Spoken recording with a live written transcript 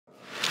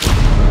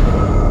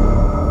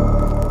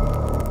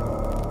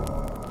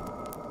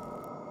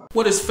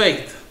What is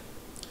faith?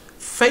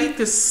 Faith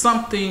is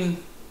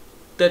something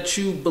that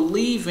you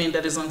believe in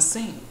that is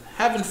unseen.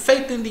 Having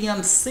faith in the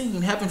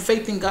unseen, having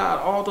faith in God,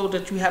 although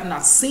that you have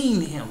not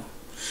seen him.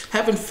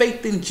 Having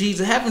faith in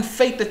Jesus, having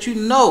faith that you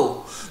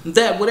know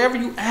that whatever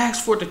you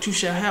ask for that you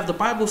shall have. The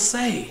Bible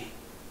say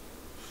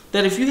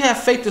that if you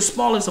have faith as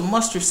small as a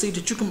mustard seed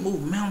that you can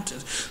move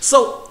mountains.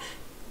 So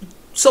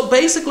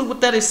basically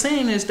what that is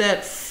saying is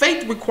that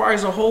faith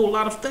requires a whole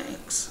lot of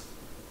things.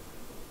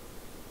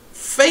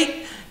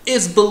 Faith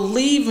is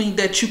believing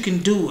that you can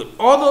do it,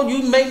 although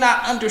you may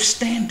not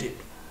understand it.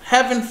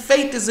 Having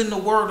faith is in the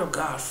word of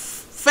God.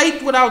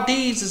 Faith without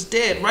deeds is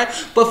dead, right?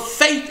 But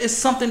faith is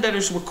something that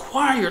is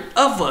required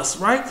of us,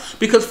 right?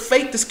 Because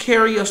faith is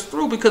carry us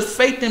through. Because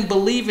faith in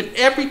believing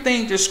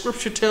everything the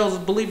scripture tells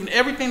us, believing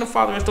everything the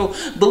Father has told,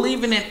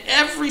 believing in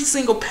every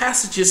single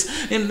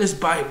passages in this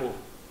Bible.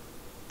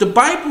 The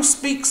Bible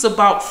speaks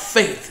about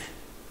faith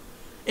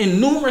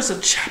in numerous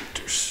of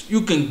chapters.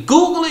 You can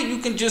Google it. You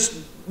can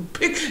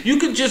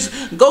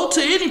just go to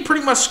any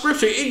pretty much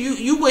scripture.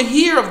 You will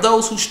hear of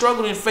those who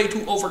struggled in faith,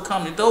 who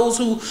overcome it. Those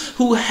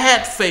who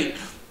had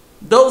faith.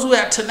 Those who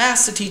had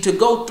tenacity to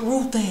go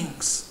through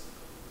things.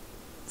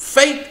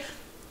 Faith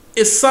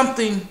is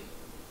something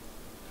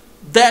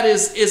that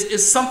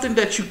is something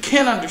that you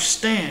can't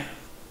understand,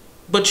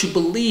 but you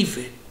believe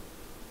it.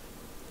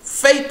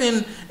 Faith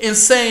in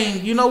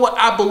saying, you know what,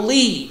 I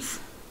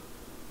believe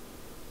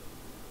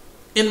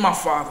in my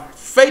Father.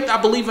 Faith,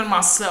 I believe in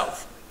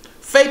myself.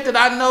 Faith that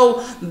I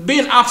know,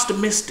 being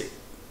optimistic.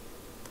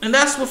 And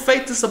that's what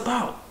faith is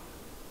about.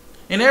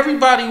 And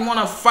everybody want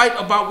to fight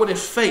about what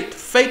is faith.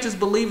 Faith is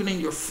believing in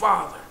your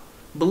Father.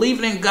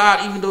 Believing in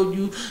God even though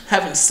you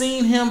haven't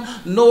seen him,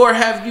 nor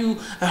have you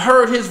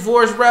heard his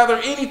voice, rather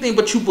anything,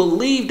 but you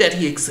believe that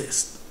he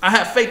exists. I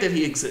have faith that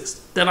he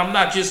exists. That I'm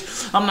not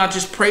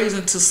just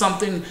praising to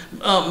something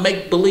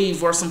make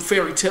believe or some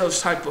fairy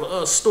tales type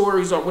of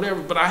stories or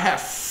whatever, but I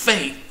have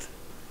faith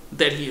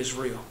that he is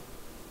real.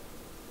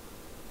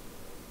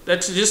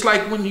 That's just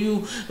like when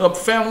a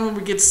family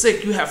member gets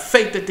sick, you have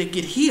faith that they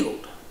get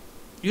healed.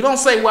 You don't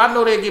say, well, I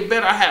know they'll get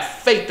better. I have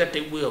faith that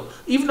they will,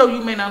 even though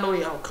you may not know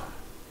the outcome.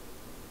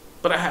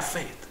 But I have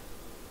faith.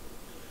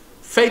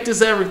 Faith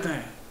is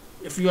everything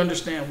if you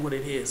understand what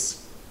it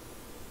is.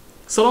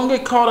 So don't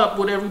get caught up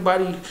with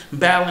everybody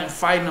battling,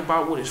 fighting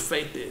about what his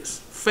faith is.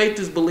 Faith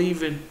is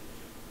believing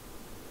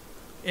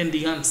in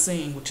the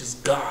unseen, which is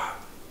God.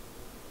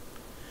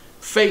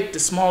 Faith, the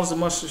small as a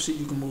mustard seed,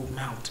 you can move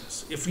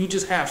mountains. If you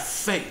just have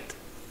faith,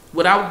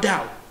 without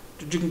doubt,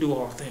 that you can do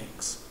all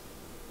things.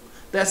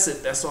 That's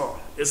it. That's all.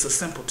 It's a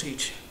simple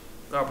teaching.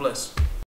 God bless.